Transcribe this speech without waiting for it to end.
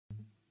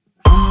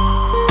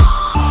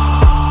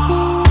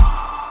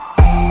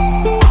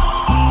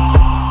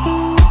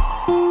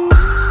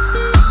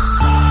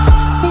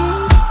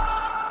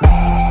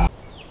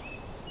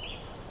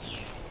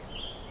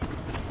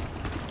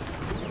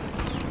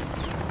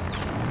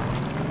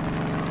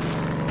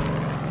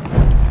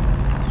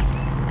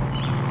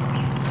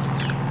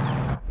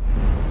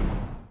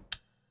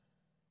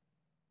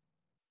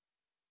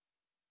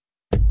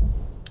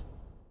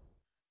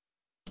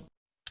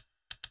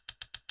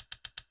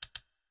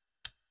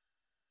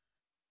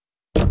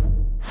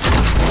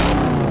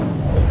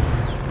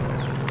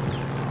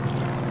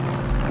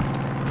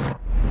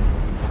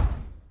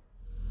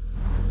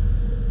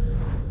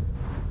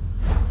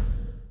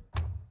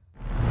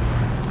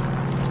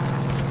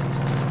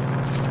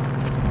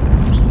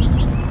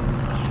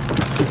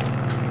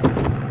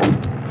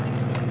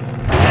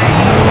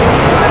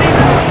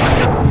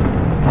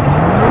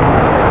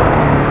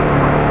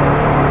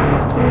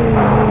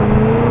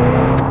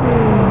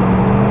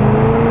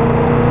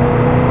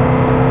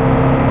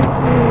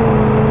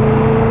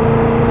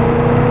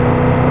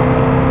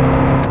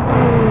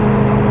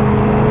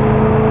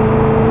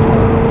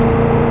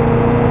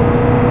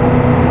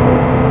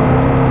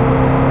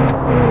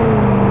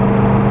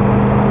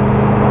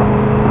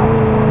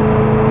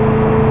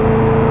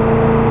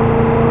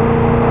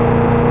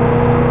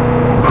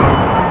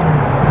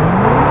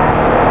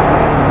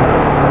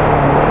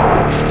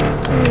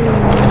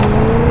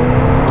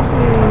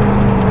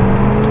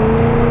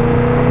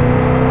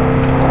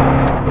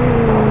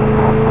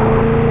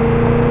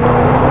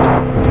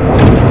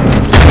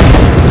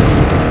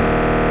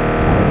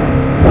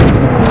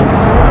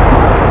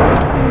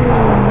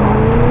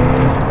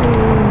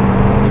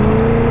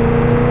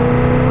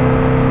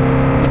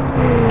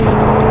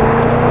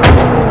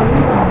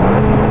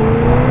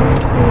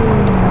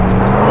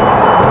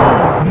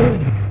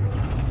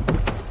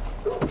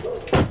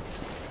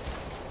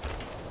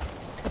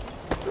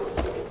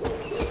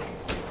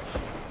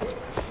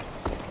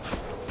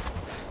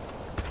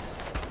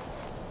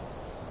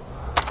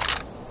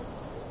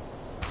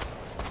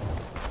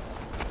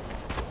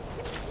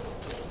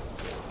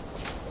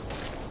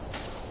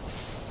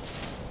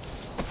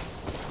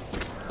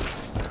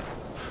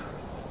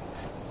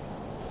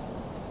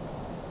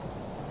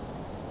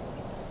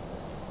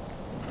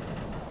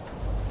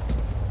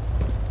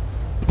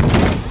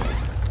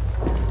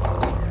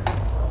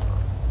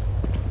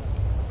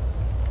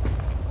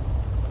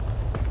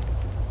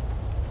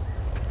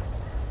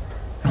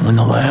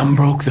the Lamb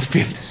broke the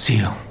fifth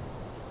seal,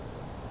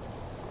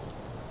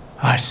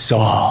 I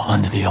saw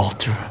under the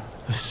altar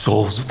the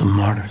souls of the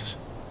martyrs,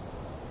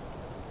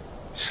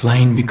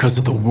 slain because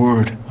of the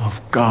word of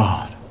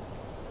God.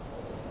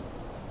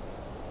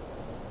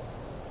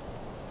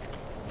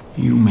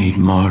 You made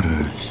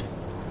martyrs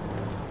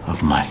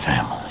of my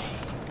family,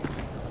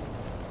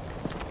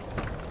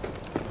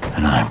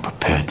 and I am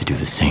prepared to do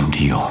the same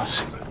to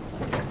yours.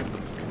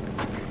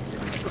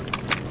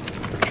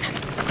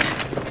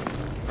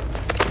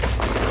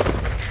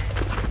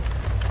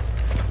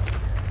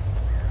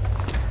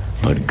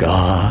 But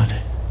God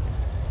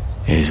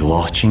is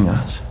watching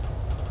us,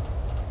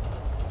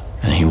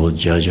 and He will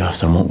judge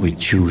us on what we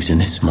choose in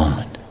this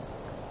moment.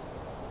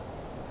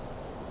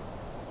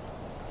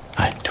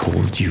 I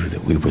told you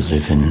that we were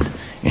living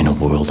in a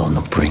world on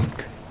the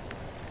brink,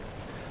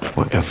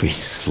 where every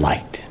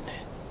slight,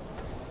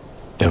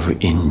 every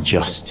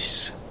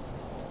injustice,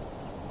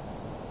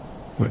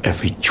 where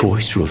every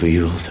choice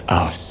reveals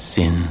our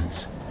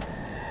sins.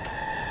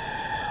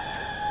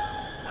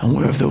 And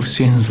where have those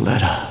sins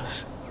led us?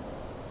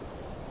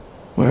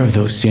 Where have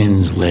those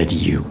sins led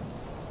you?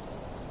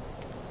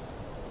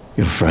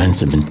 Your friends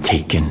have been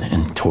taken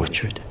and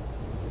tortured,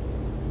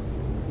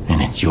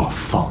 and it's your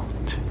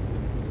fault.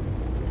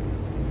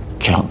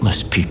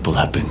 Countless people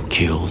have been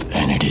killed,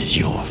 and it is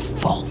your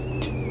fault.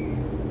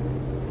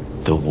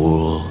 The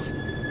world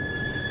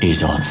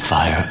is on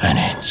fire, and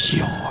it's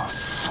your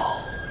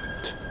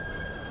fault.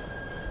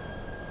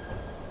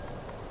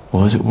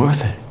 Was it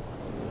worth it?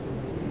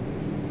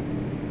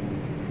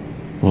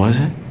 Was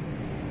it?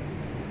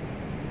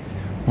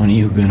 When are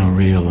you gonna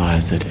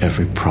realize that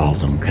every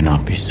problem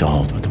cannot be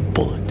solved with a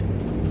bullet?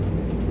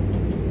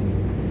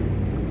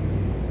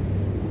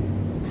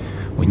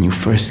 When you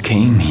first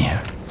came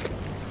here,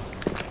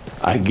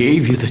 I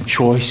gave you the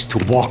choice to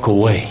walk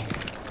away.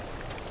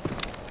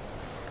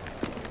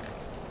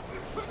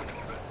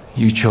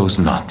 You chose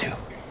not to.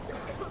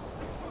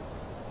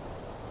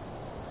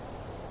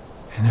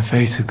 In the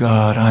face of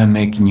God, I'm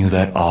making you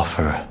that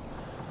offer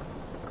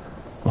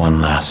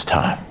one last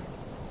time.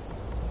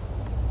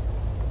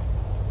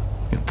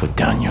 You put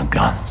down your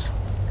guns,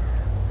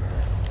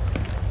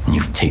 and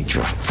you take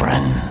your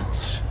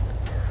friends.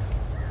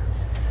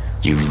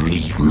 You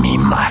leave me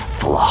my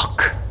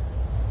flock.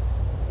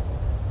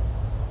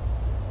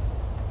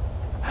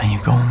 And you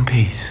go in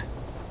peace.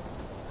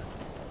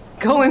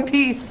 Go in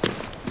peace?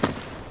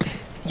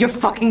 You're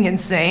fucking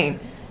insane.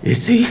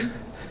 Is he?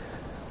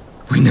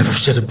 We never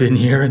should have been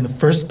here in the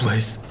first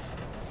place.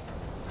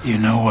 You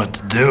know what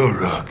to do,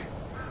 Rook.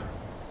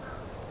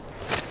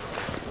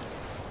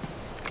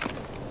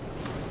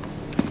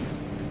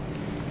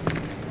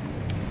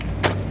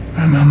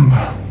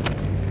 Remember.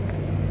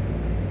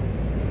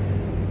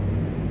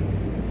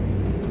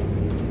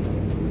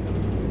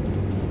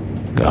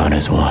 God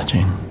is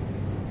watching.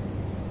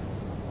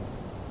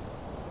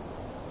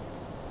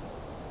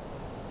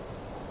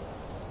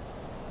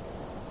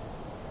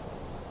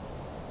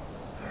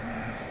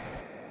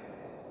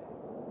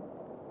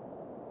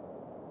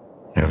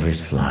 Every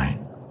slight,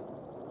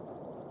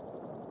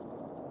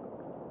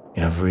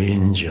 every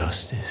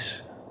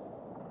injustice,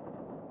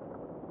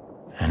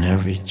 and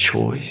every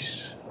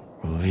choice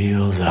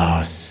reveals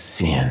our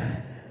sin.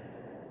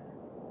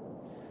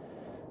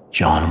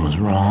 John was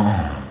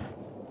wrong.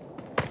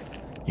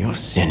 Your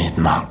sin is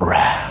not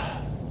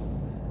wrath.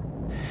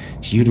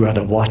 So you'd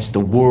rather watch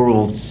the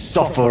world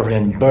suffer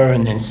and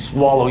burn than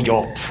swallow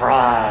your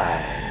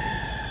pride.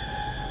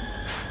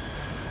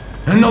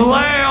 And the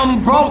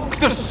Lamb broke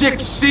the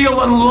sixth seal,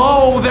 and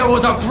lo, there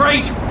was a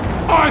great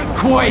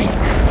earthquake.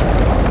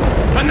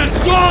 And the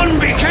sun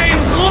became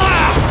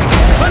black,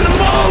 and the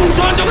moon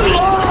turned to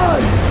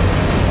blood.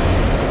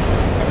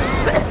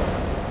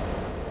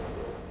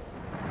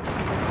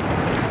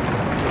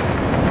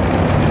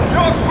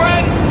 Your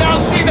friends now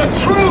see the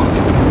truth.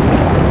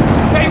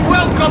 They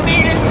welcome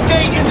Eden's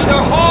gate into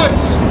their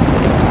hearts.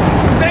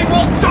 They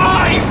will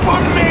die for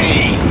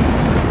me.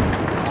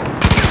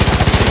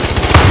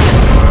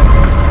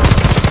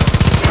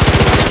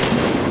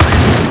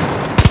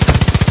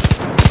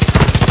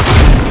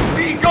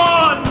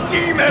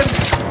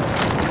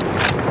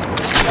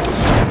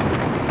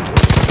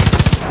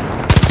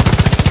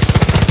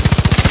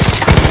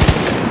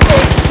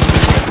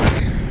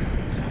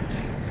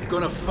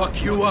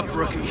 Fuck you up,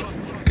 rookie.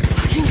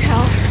 Fucking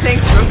hell.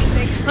 Thanks, Rook.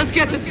 Let's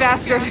get this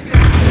bastard.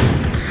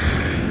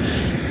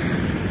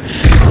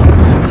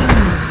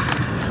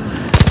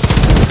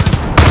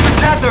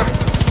 Together,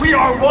 we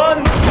are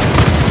one!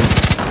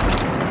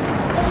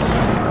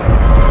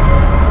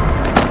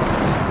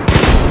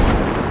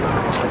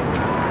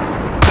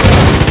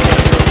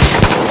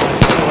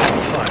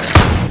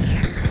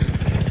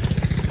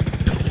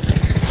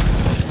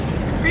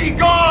 Be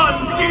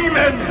gone,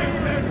 demon!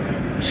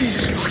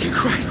 Jesus fucking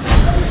Christ.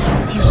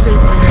 You saved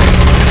my ass.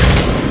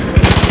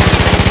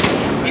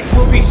 It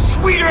will be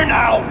sweeter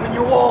now when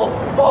you all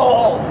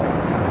fall.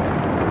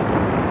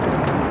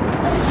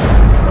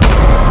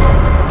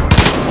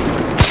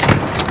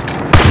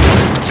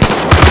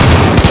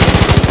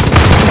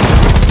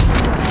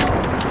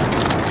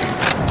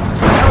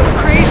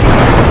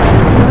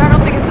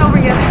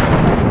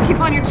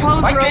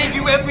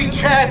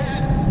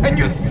 chance, and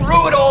you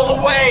threw it all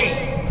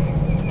away!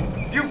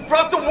 You've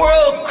brought the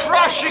world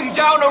crashing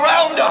down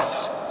around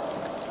us!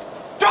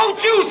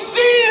 Don't you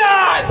see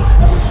that?!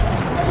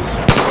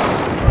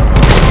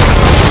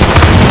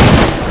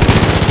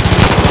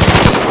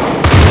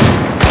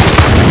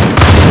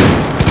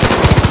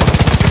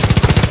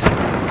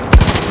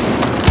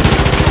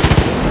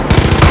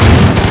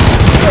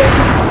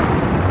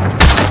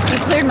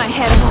 Cleared my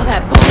head of all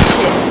that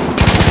bullshit.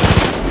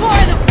 More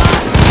of the fun!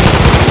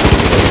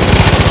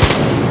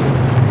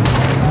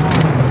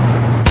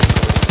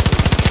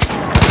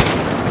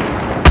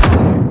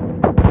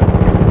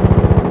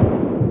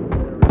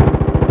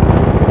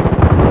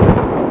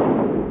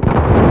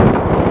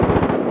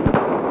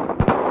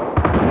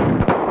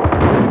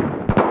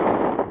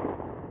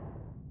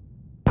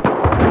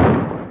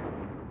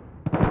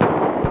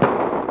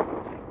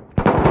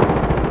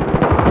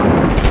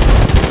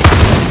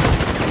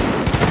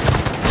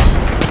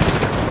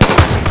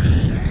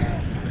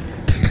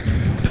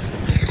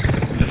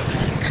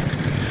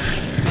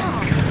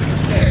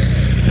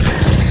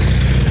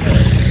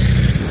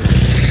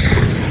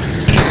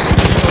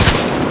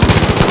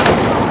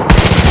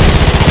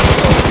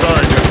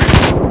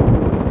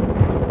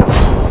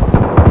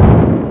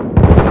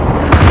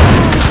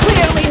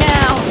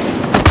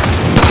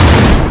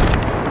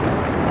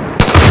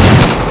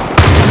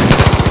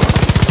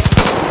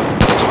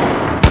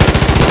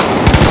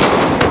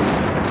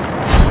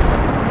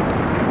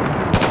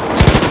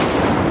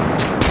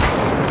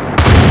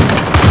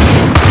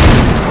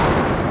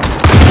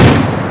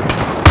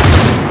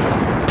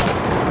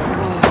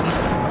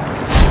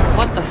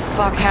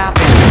 fuck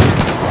happened?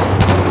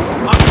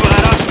 I'm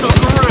glad I stuck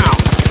around.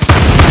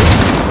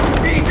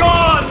 Be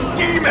gone,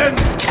 demon!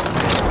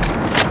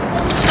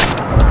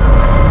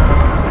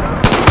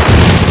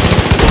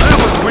 Well, that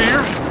was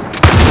weird.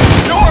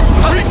 You're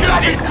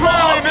pathetic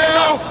crowd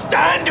now!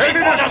 Stand And it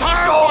before is the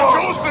time storm! for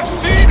Joseph's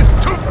seed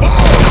to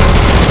fall!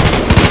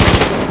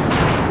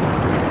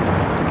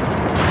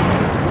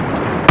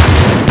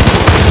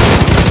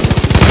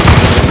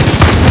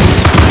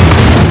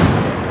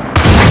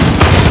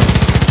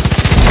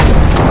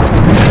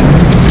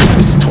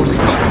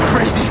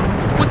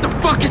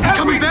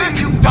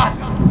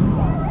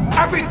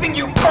 Everything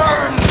you've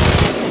earned,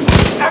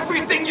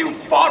 everything you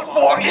fought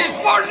for is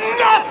for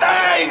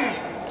nothing!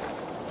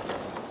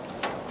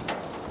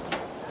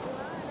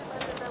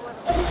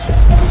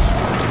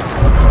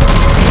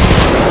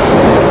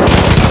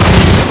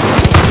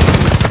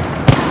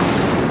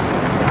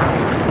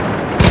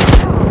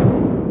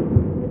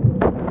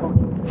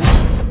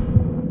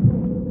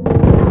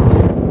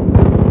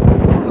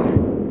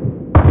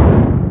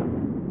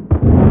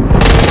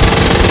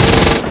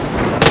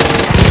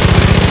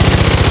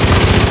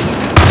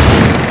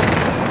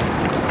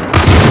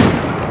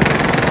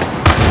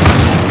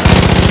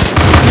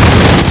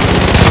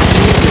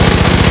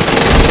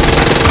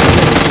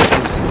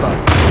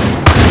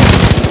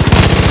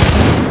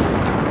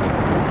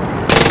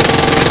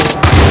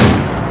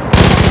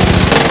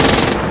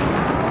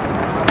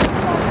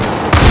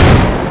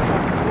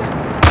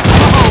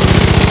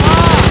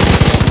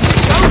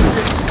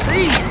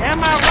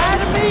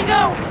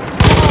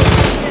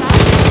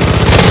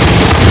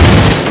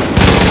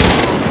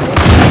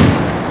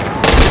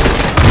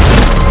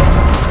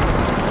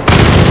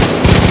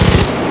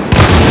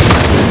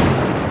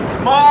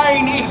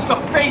 Mine is the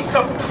face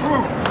of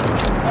truth!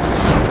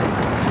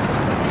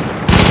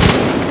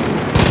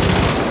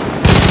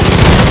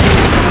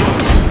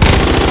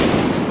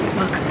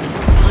 Fucker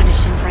needs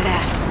punishing for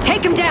that.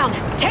 Take him down!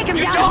 Take him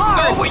down hard!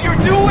 You don't know what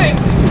you're doing!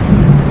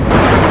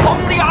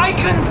 Only I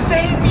can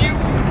save you!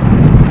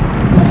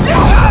 You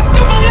have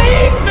to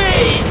believe me!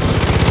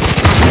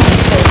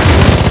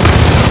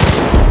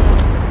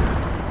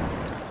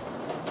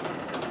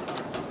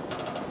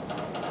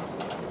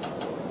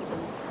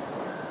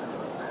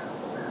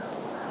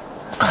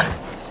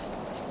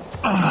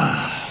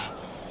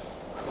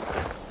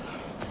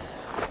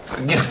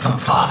 Forgive them,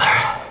 Father.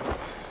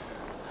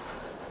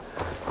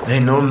 They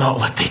know not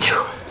what they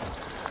do.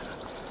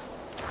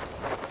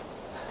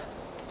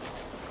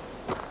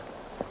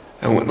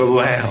 And when the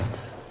Lamb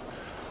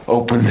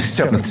opened the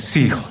seventh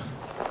seal,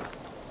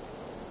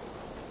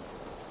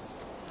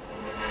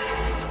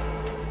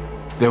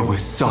 there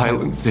was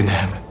silence in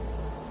heaven.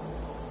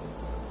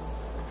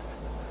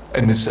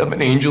 And the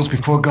seven angels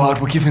before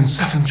God were given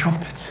seven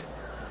trumpets.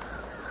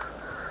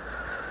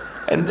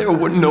 And there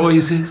were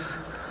noises,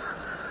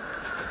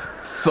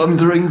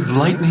 thunderings,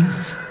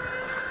 lightnings,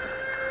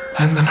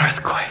 and an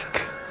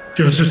earthquake.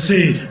 Joseph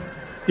Seed,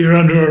 you're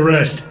under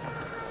arrest.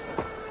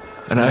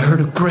 And I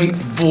heard a great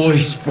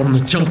voice from the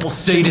temple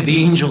say to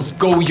the angels,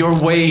 "Go your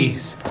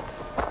ways,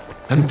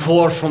 and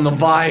pour from the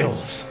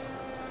vials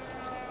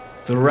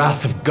the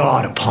wrath of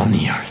God upon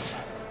the earth."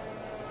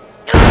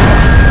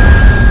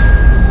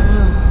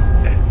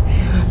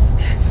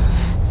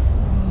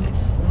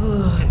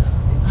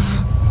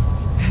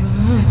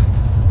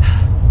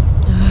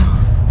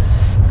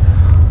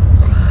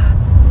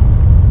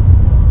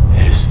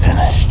 It is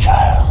finished,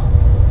 child.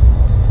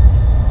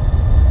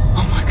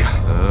 Oh my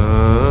God.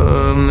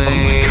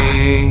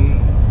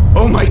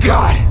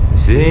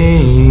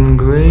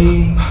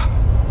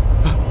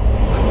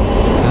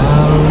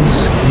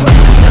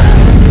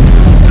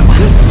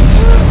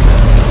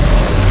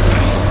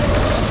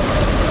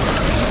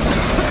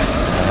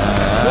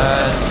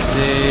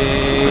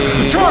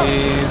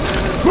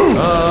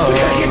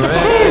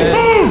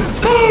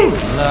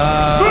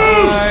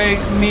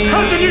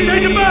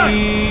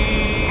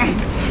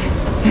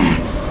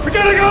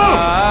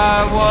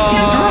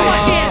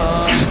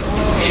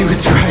 He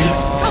was right.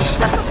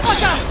 Shut the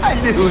fuck up! I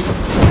knew it.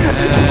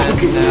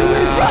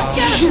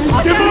 Get the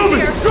fuck out of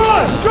here!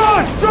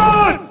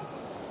 John!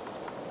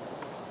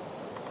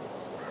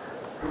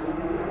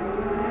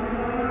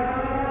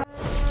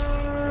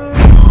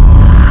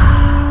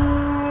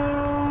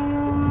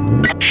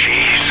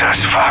 Jesus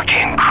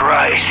fucking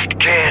Christ,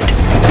 kid.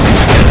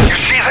 You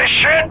see this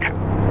shit?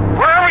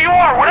 Wherever you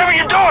are, whatever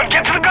you're doing,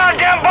 get to the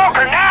goddamn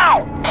bunker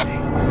now!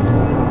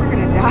 We're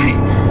gonna die.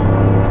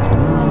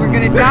 We're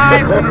gonna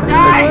die. We're gonna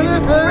die.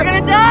 We're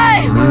gonna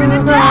die. We're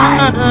gonna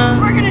die.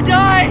 We're gonna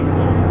die.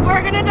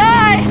 We're gonna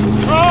die.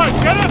 John,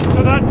 get us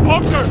to that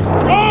bunker!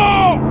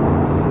 Go!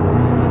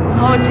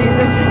 Oh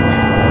Jesus.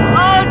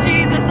 Oh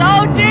Jesus.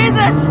 Oh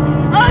Jesus.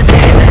 Oh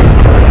Jesus.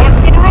 Watch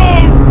the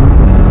road!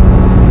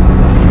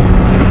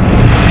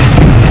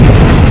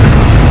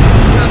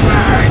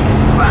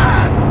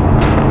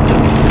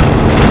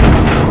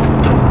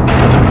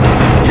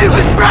 He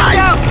was right!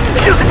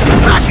 He was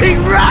fucking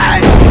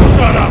right!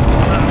 Shut up!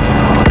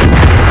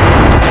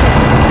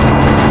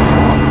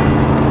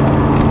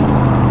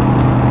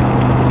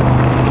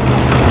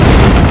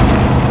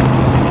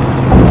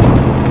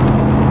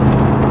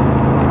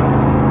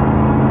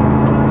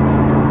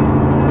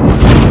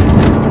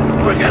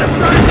 We're gonna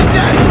burn to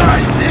death for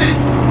our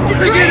sins! It's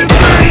We're right. gonna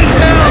burn in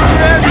hell for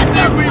Shut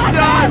everything the we've fuck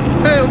done!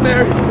 Hail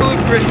Mary, full of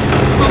grace,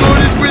 the Lord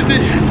is with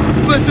thee.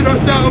 Blessed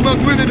art thou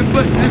among women, and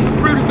blessed is the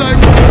fruit of thy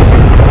womb,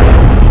 Jesus.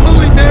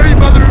 Holy Mary,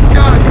 Mother of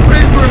God,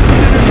 pray for us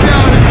sinners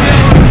now and at the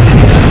hour of our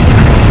death.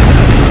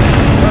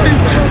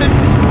 Amen.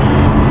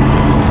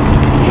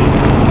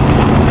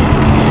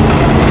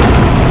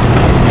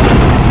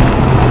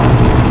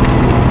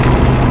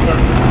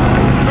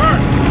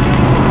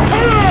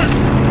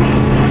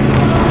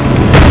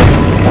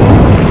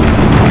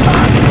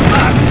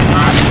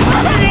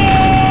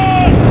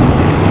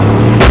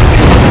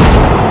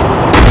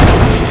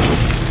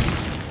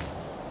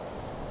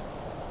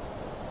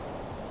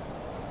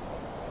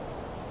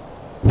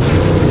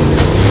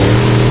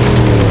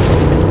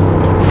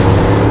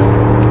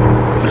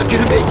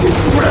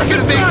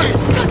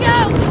 Look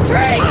out!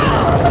 Tree!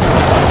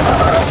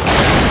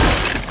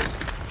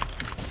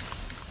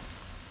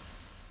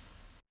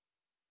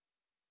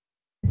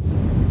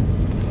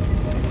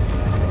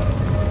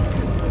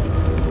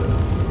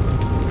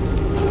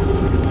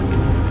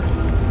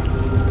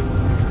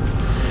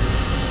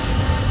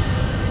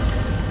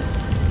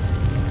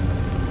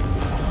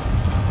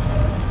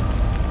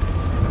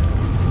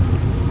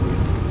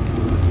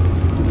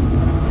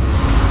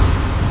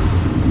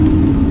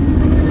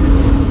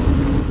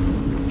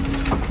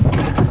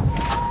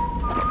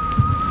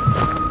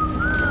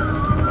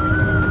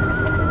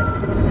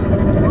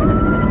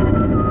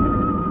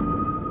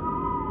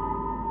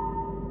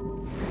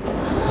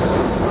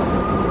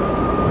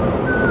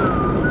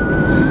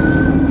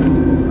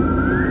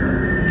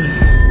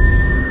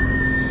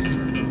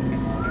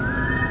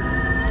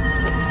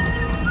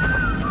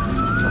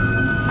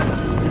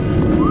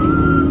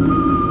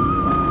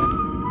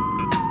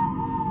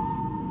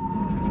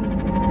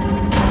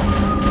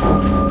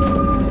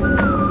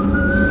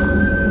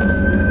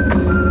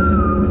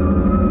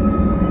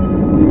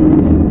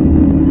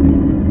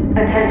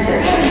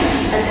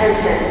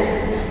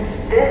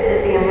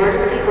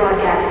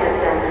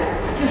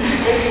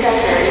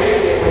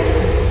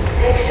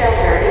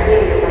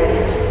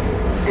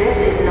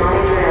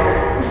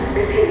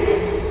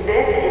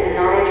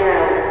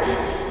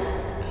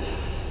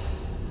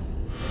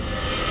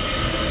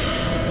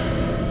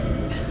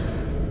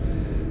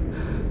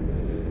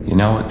 You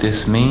know what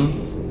this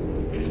means?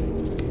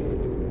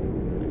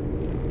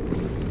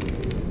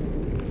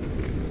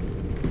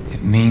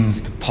 It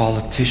means the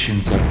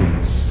politicians have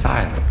been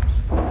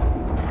silenced.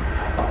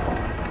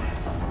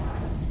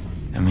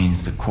 It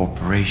means the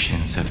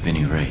corporations have been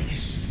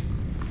erased.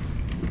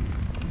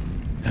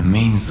 It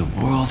means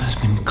the world has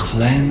been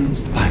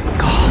cleansed by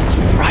God's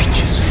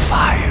righteous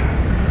fire.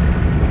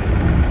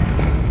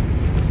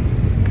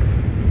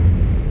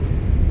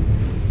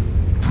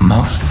 But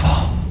most of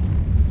all,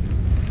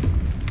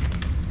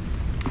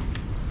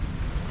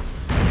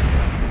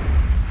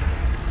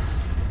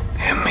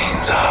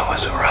 I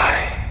was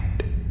right.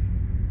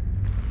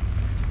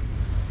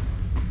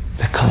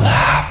 The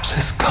collapse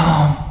has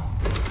come.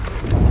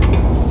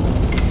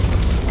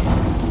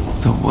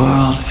 The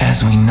world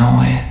as we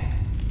know it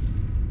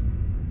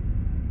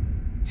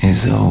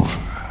is over.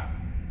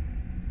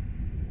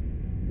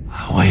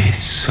 I waited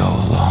so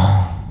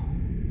long.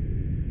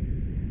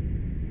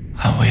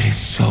 I waited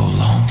so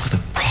long for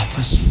the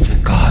prophecy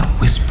that God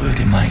whispered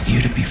in my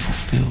ear to be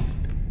fulfilled.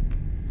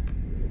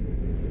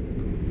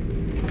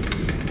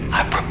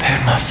 I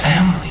prepared my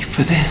family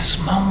for this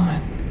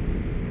moment.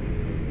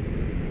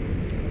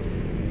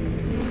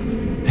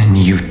 And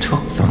you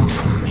took them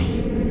from me.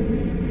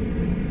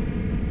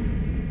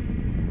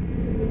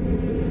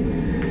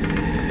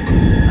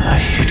 I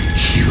should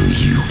kill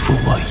you for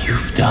what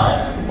you've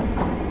done.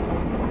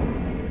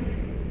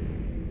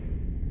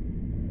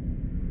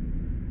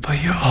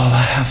 But you're all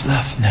I have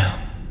left now.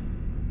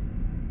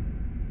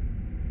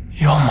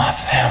 You're my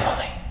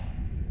family.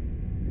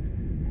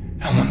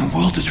 And when the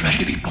world is ready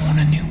to be born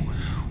anew,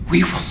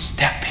 we will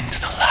step into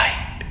the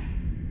light.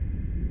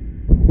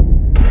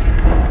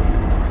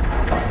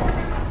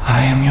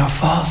 I am your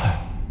father.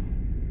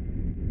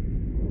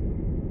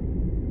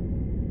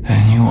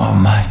 And you are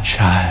my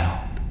child.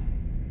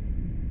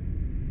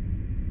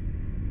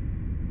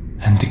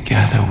 And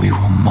together we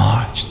will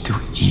march to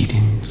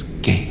Eden's